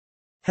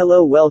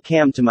Hello,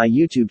 welcome to my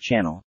YouTube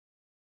channel.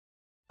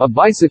 A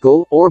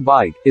bicycle, or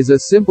bike, is a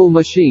simple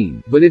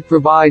machine, but it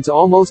provides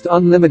almost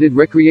unlimited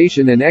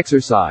recreation and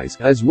exercise,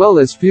 as well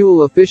as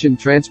fuel-efficient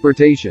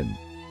transportation.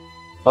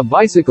 A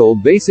bicycle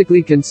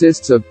basically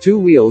consists of two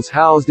wheels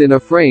housed in a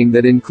frame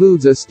that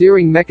includes a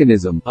steering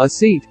mechanism, a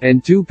seat,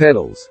 and two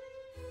pedals.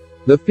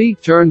 The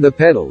feet turn the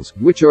pedals,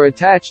 which are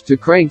attached to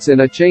cranks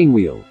and a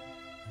chainwheel.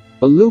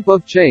 A loop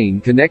of chain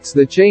connects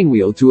the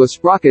chainwheel to a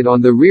sprocket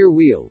on the rear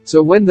wheel,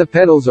 so when the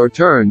pedals are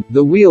turned,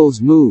 the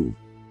wheels move.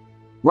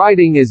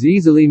 Riding is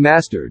easily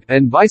mastered,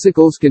 and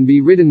bicycles can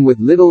be ridden with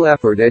little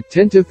effort at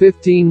 10 to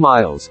 15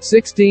 miles,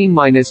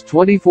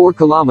 16–24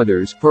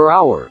 kilometers per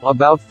hour,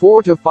 about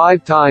 4 to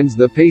 5 times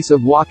the pace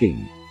of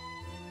walking.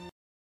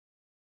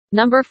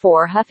 Number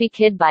 4 Huffy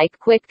Kid Bike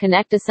Quick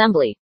Connect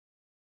Assembly.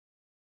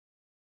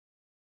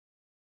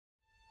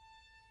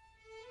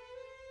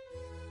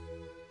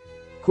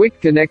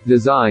 Quick Connect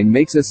design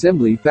makes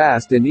assembly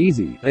fast and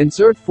easy.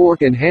 Insert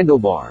fork and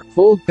handlebar,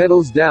 fold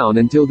pedals down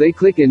until they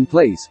click in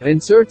place,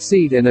 insert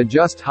seat and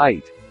adjust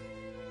height.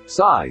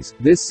 Size.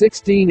 This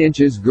 16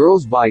 inches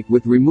girls bike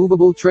with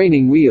removable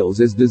training wheels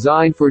is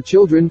designed for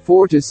children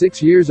 4 to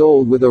 6 years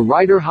old with a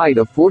rider height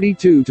of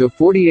 42 to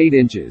 48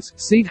 inches.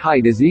 Seat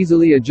height is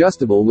easily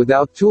adjustable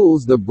without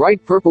tools. The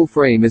bright purple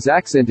frame is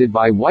accented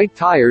by white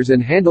tires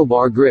and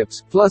handlebar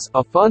grips, plus,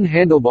 a fun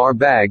handlebar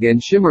bag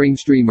and shimmering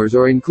streamers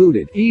are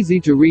included. Easy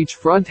to reach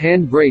front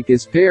hand brake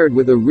is paired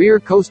with a rear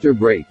coaster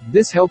brake.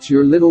 This helps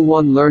your little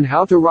one learn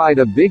how to ride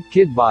a big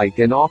kid bike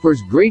and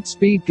offers great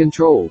speed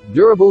control.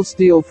 Durable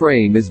steel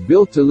frame is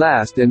built to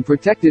last and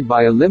protected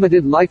by a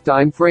limited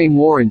lifetime frame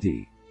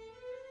warranty.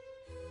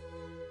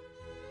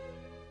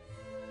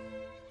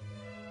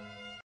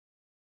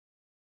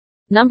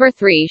 Number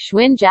 3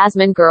 Schwinn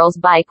Jasmine Girls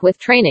Bike with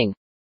Training.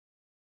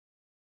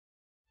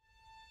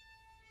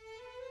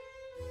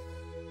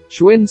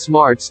 Schwinn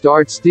Smart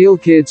Start Steel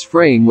Kids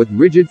Frame with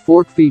rigid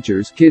fork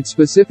features,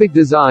 kid-specific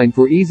design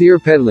for easier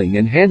pedaling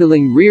and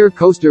handling, rear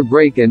coaster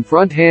brake and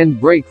front hand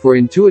brake for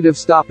intuitive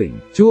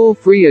stopping.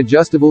 Tool-free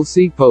adjustable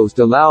seat post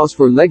allows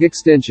for leg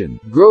extension,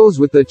 grows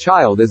with the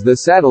child as the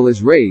saddle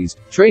is raised.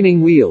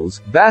 Training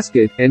wheels,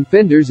 basket, and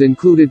fenders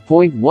included.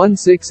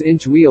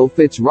 0.16-inch wheel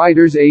fits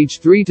riders age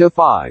 3 to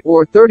 5,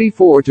 or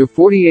 34 to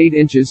 48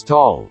 inches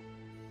tall.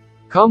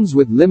 Comes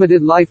with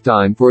limited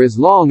lifetime for as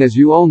long as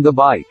you own the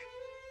bike.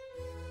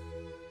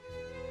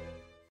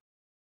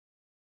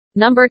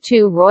 Number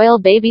 2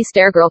 RoyalBaby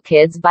Stargirl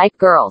Kids Bike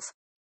Girls.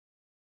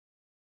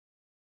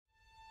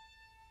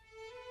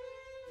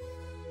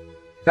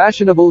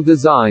 Fashionable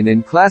design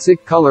and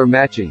classic color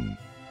matching.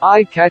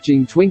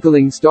 Eye-catching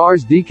twinkling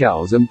stars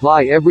decals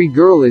imply every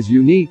girl is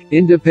unique,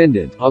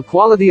 independent. A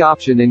quality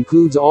option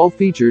includes all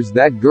features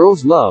that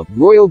girls love.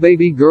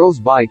 RoyalBaby Girls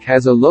Bike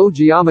has a low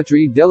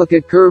geometry,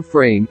 delicate curve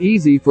frame,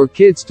 easy for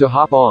kids to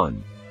hop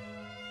on.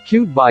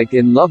 Cute bike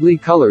in lovely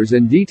colors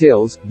and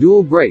details,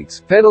 dual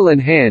brakes, pedal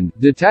and hand,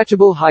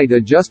 detachable height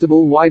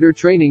adjustable wider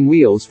training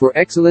wheels for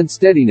excellent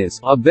steadiness,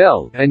 a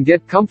bell, and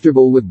get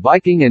comfortable with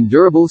biking, and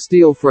durable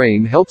steel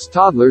frame helps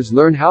toddlers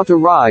learn how to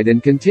ride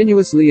and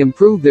continuously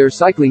improve their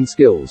cycling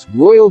skills.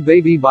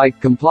 RoyalBaby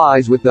Bike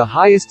complies with the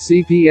highest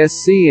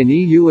CPSC and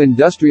EU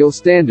industrial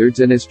standards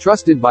and is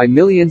trusted by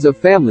millions of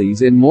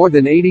families in more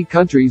than 80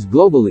 countries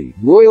globally.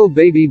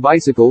 RoyalBaby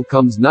bicycle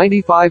comes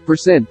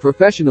 95%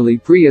 professionally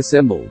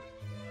pre-assembled.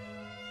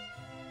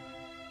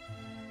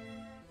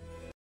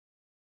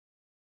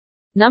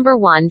 Number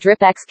 1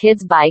 DripX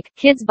Kids Bike,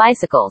 Kids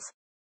Bicycles.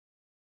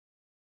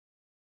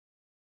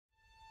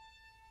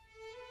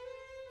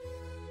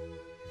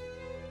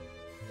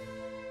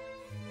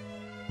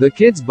 The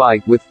kids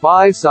bike with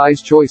 5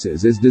 size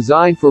choices is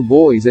designed for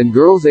boys and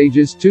girls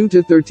ages 2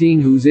 to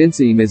 13 whose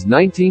inseam is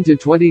 19 to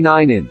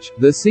 29 inch.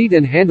 The seat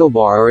and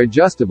handlebar are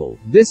adjustable.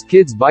 This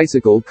kids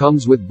bicycle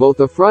comes with both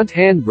a front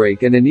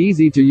handbrake and an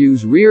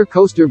easy-to-use rear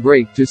coaster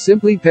brake to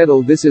simply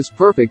pedal. This is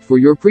perfect for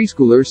your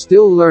preschooler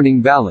still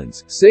learning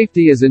balance.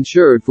 Safety is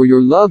ensured for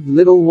your loved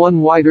little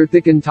one. Wider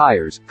thickened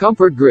tires,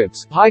 comfort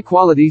grips,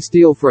 high-quality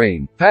steel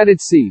frame,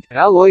 padded seat,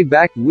 alloy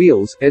back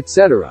wheels,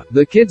 etc.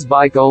 The kids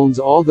bike owns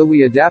all the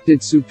we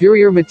adapted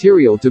superior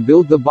material to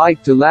build the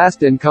bike to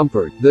last and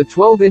comfort. The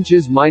 12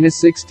 inches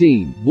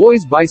 -16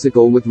 boys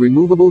bicycle with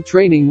removable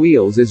training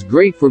wheels is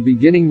great for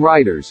beginning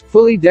riders,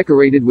 fully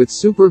decorated with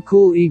super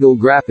cool eagle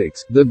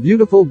graphics. The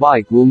beautiful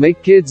bike will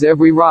make kids'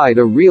 every ride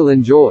a real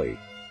enjoy.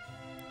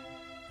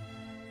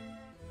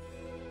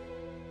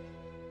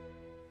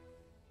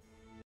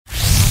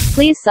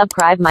 Please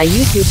subscribe my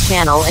YouTube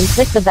channel and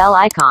click the bell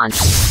icon.